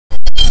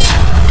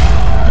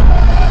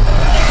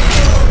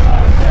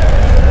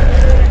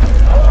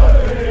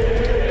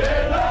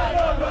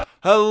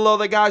Hello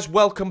there guys,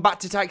 welcome back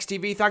to Tykes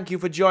TV. Thank you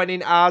for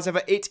joining. As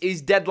ever, it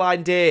is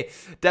deadline day.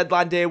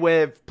 Deadline day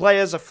where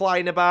players are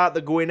flying about,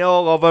 they're going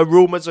all over,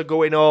 rumours are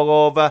going all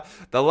over.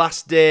 The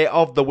last day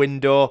of the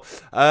window.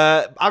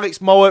 Alex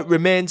Mowat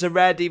remains a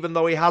Red even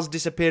though he has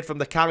disappeared from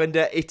the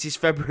calendar. It is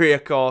February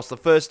of course, the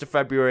 1st of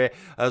February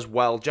as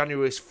well.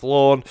 January's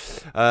flown.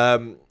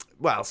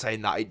 Well,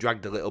 saying that, it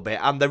dragged a little bit.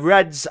 And the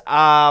Reds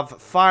have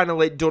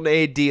finally done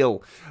a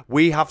deal.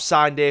 We have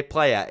signed a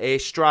player, a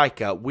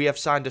striker. We have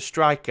signed a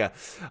striker.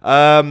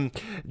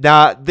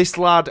 Now, this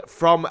lad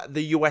from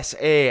the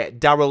USA,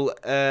 Daryl,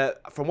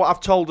 from what I've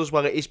told as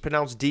well, it is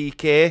pronounced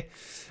Dike.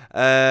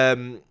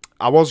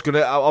 I was going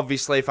to,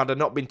 obviously, if I had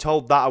not been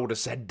told that, I would have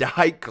said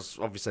Dike, because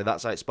obviously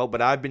that's how it's spelled,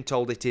 but I've been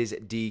told it is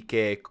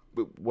Dike.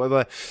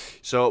 Whether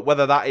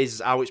that is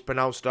how it's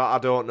pronounced, I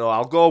don't know.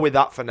 I'll go with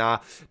that for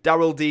now.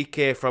 Daryl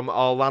Dike from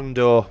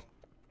Orlando.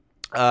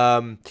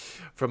 From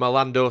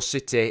Orlando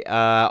City,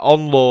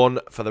 on loan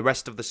for the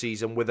rest of the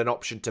season with an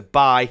option to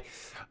buy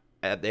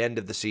at the end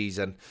of the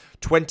season.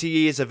 20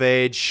 years of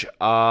age,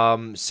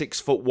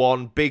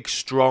 6'1", big,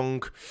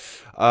 strong,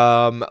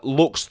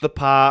 looks the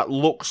part,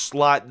 looks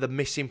like the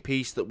missing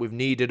piece that we've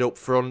needed up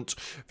front.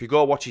 If you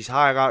go watch his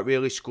highlight,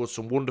 really scored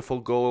some wonderful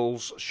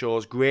goals,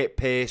 shows great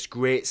pace,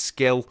 great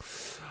skill.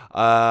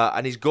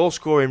 And his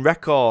goal-scoring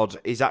record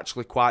is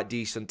actually quite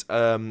decent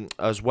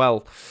as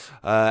well.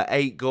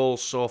 8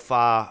 goals so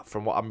far,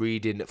 from what I'm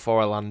reading,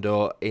 for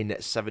Orlando in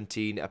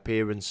 17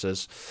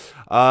 appearances.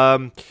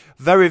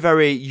 Very,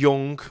 very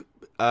young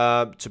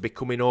to be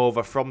coming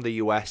over from the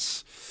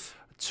US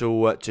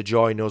to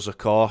join us, of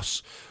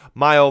course.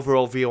 My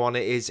overall view on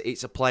it is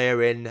it's a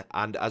player in,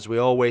 and as we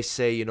always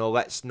say, you know,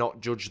 let's not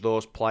judge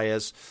those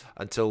players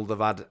until they've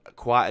had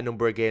quite a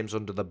number of games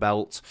under the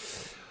belt.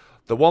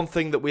 The one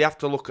thing that we have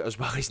to look at as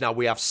well is now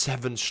we have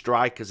 7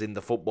 strikers in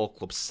the football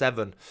club.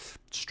 7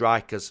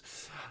 strikers.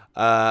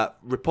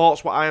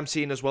 Reports what I am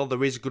seeing as well,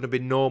 there is going to be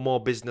no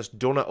more business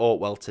done at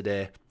Oatwell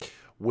today,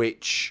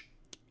 which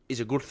is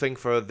a good thing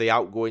for the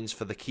outgoings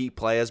for the key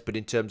players, but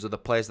in terms of the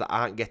players that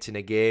aren't getting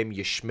a game,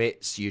 your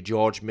Schmidts, your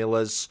George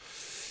Millers,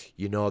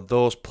 you know,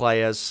 those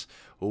players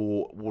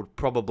who would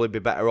probably be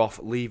better off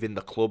leaving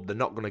the club. They're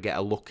not going to get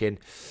a look in.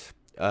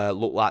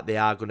 Look like they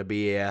are going to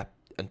be here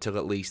until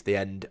at least the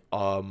end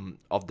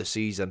of the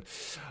season.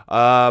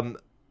 Yeah,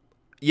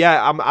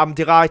 I'm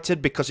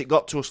delighted because it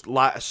got to us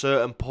like a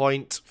certain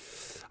point.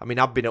 I mean,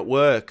 I've been at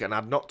work and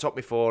I'd not topped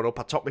my phone up.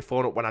 I topped my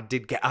phone up when I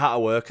did get out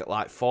of work at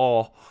like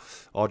 4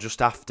 or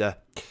just after.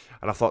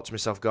 And I thought to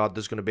myself, God,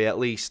 there's going to be at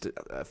least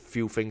a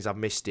few things I've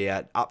missed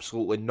here.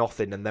 Absolutely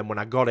nothing. And then when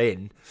I got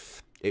in,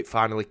 it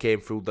finally came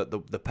through that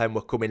the pen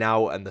were coming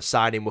out and the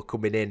signing were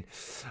coming in.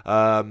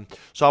 So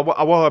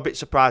I was a bit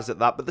surprised at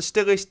that. But there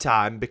still is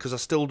time because I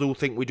still do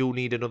think we do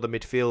need another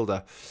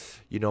midfielder.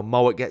 You know,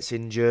 Mowat gets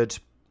injured.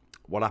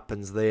 What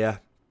happens there?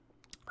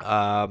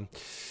 I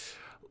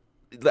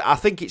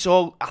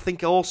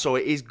think also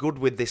it is good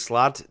with this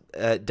lad,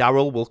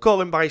 Daryl. We'll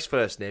call him by his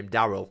first name,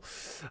 Daryl.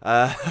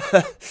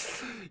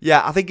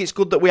 Yeah, I think it's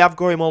good that we have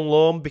got him on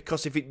loan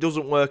because if it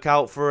doesn't work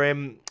out for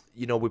him,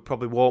 you know, we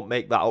probably won't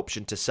make that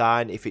option to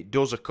sign. If it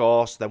does, of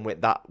course, then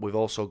with that, we've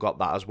also got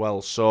that as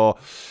well. So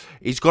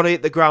he's got to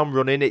hit the ground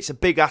running. It's a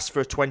big ask for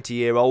a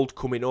 20-year-old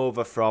coming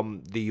over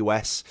from the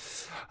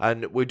US.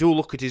 And we do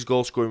look at his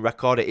goal-scoring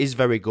record. It is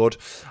very good.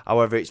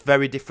 However, it's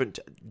very different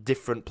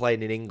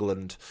playing in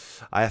England.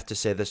 I have to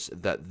say this,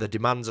 that the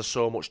demands are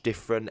so much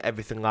different,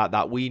 everything like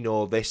that. We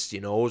know this,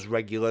 you know, as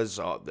regulars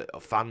or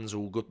fans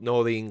who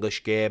know the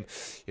English game,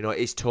 you know, it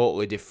is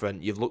totally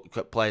different. You've looked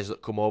at players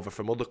that come over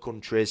from other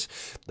countries.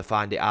 They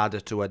find it harder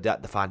to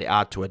adapt. They find it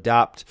hard to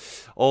adapt.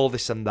 All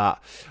this and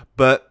that.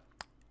 But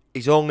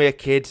he's only a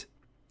kid.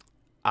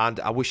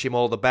 And I wish him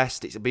all the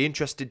best. It'll be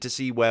interesting to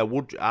see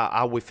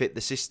how we fit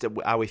the system,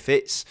 how he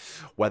fits.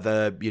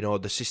 Whether, you know,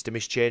 the system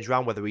is changed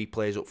around, whether he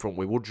plays up front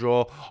with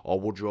Woodrow or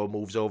Woodrow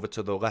moves over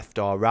to the left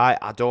or right.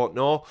 I don't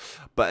know.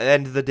 But at the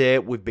end of the day,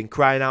 we've been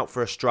crying out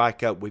for a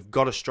striker. We've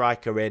got a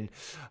striker in,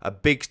 a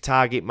big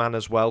target man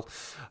as well,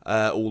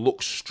 who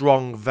looks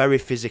strong, very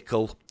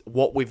physical.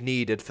 What we've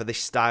needed for this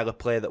style of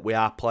play that we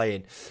are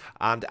playing.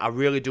 And I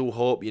really do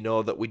hope, you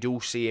know, that we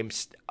do see him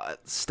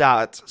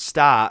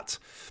start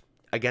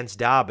against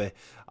Derby.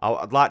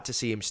 I'd like to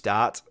see him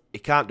start. He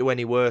can't do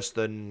any worse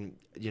than,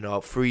 you know,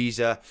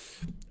 Freezer,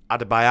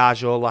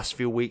 Adebayo last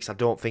few weeks. I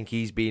don't think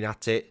he's been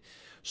at it.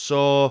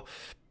 So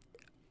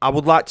I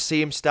would like to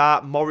see him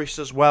start. Morris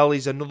as well.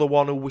 He's another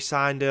one who we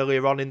signed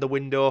earlier on in the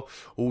window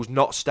who's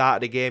not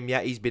started a game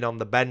yet. He's been on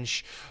the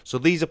bench. So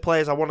these are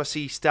players I want to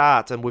see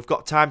start, and we've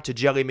got time to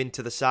gel him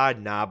into the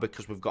side now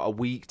because we've got a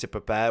week to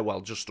prepare.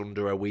 Well, just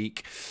under a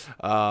week.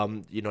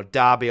 You know,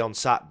 Derby on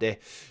Saturday.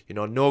 You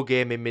know, no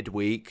game in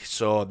midweek,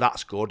 so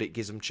that's good. It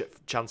gives them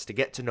a chance to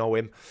get to know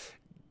him,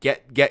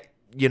 get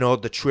you know,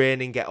 the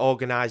training, get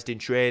organised in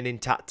training,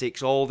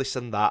 tactics, all this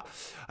and that.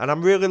 And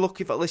I'm really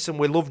looking for, listen,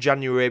 we love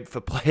January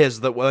for players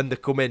that when they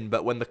come in,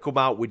 but when they come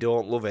out, we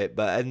don't love it.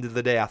 But at the end of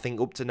the day, I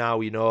think up to now,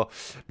 you know,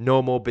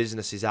 no more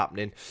business is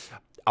happening.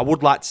 I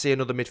would like to see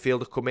another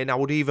midfielder come in. I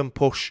would even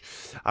push.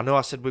 I know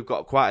I said we've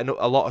got quite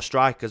a lot of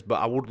strikers,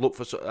 but I would look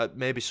for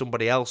maybe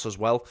somebody else as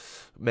well.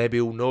 Maybe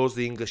who knows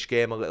the English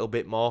game a little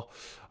bit more.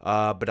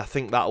 But I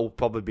think that will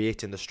probably be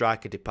it in the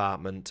striker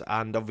department.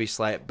 And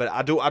obviously, but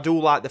I do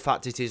like the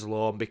fact it is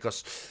loan,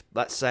 because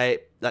let's say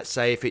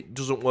if it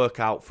doesn't work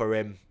out for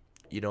him,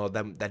 you know,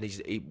 then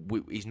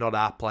he's not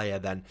our player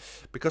then,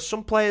 because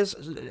some players,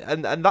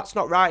 and that's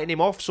not writing him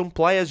off. Some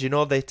players, you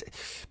know, they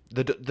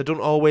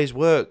don't always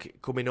work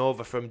coming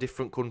over from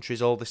different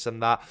countries, all this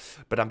and that.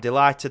 But I'm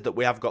delighted that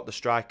we have got the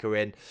striker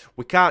in.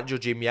 We can't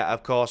judge him yet,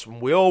 of course.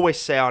 We always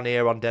say on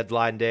here on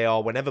deadline day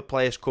or whenever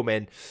players come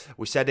in,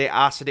 we said it.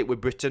 I said it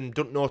with Britain.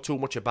 Don't know too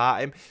much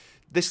about him.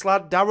 This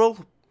lad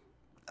Daryl,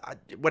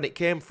 when it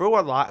came through,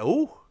 I'm like,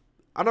 oh.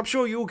 And I'm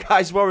sure you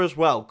guys were as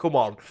well. Come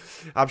on.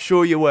 I'm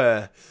sure you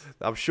were.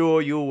 I'm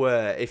sure you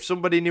were. If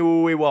somebody knew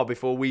who he was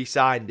before we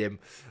signed him,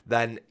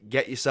 then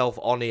get yourself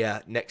on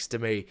here next to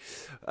me.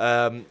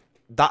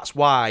 That's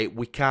why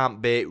we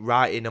can't be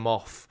writing him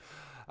off.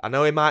 I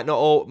know he might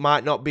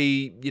not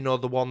be, you know,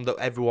 the one that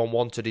everyone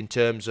wanted in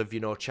terms of, you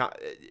know,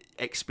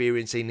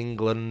 experience in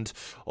England,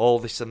 all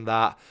this and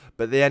that.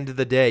 But at the end of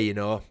the day, you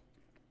know,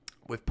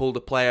 we've pulled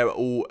a player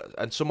who,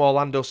 and some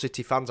Orlando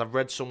City fans, I've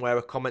read somewhere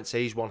a comment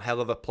say he's one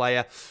hell of a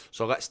player.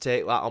 So let's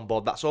take that on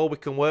board. That's all we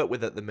can work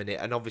with at the minute.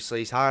 And obviously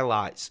his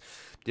highlights.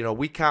 You know,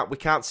 we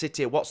can't sit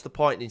here. What's the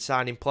point in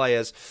signing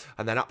players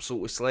and then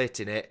absolutely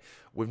slating it?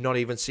 We've not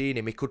even seen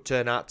him. He could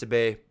turn out to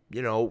be,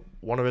 you know,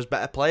 one of his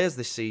better players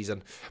this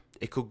season.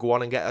 He could go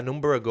on and get a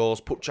number of goals,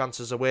 put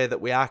chances away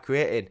that we are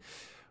creating.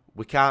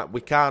 We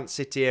can't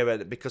sit here,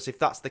 because if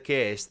that's the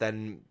case,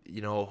 then,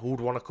 you know, who'd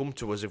want to come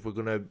to us if we're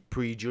going to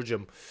prejudge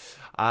them?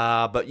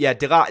 But yeah,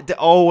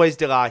 always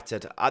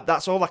delighted.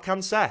 That's all I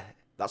can say.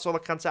 That's all I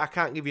can say. I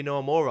can't give you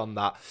no more on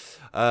that.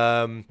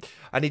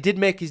 And he did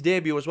make his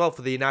debut as well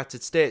for the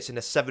United States in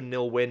a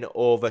 7-0 win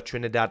over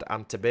Trinidad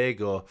and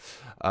Tobago.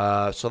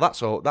 So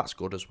that's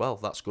good as well.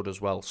 That's good as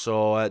well.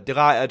 So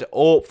delighted.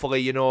 Hopefully,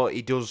 you know,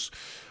 he does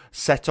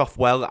set off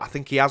well. I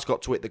think he has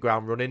got to hit the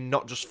ground running,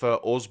 not just for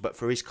us, but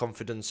for his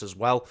confidence as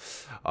well.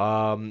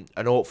 And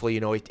hopefully, you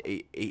know,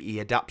 he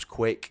adapts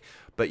quick.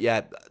 But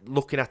yeah,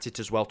 looking at it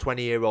as well,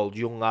 20-year-old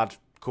young lad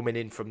coming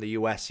in from the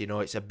US, you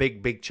know, it's a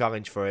big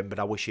challenge for him, but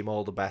I wish him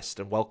all the best,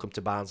 and welcome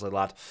to Barnsley,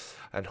 lad.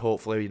 And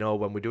hopefully, you know,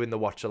 when we're doing the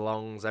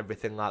watch-alongs,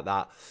 everything like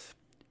that,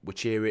 we're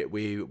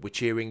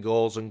cheering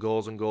goals and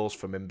goals and goals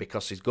from him,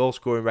 because his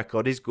goal-scoring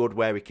record is good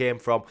where he came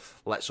from.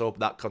 Let's hope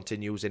that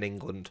continues in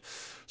England.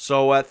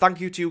 So thank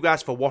you to you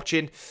guys for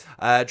watching.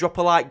 Drop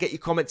a like, get your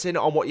comments in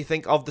on what you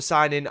think of the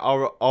signing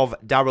of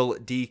Daryl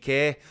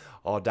Dike,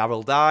 or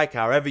Daryl Dike,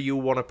 however you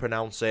want to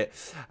pronounce it.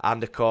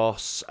 And of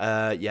course,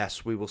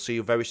 yes, we will see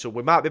you very soon.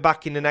 We might be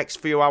back in the next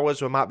few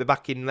hours. We might be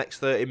back in the next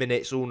 30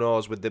 minutes. Who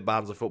knows with the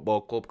Barnsley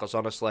Football Club? Because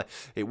honestly,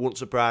 it wouldn't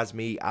surprise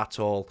me at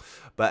all.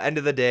 But end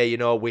of the day, you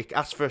know, we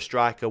asked for a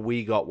striker.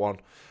 We got one.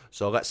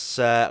 So let's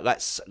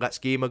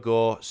give him a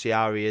go. See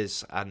how he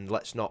is, and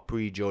let's not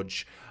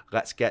prejudge.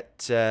 Let's get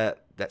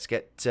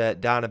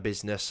down to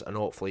business, and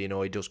hopefully, you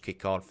know, he does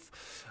kick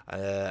off,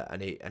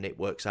 and it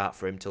works out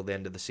for him till the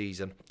end of the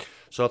season.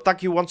 So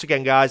thank you once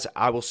again, guys.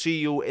 I will see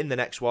you in the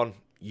next one.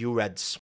 You Reds.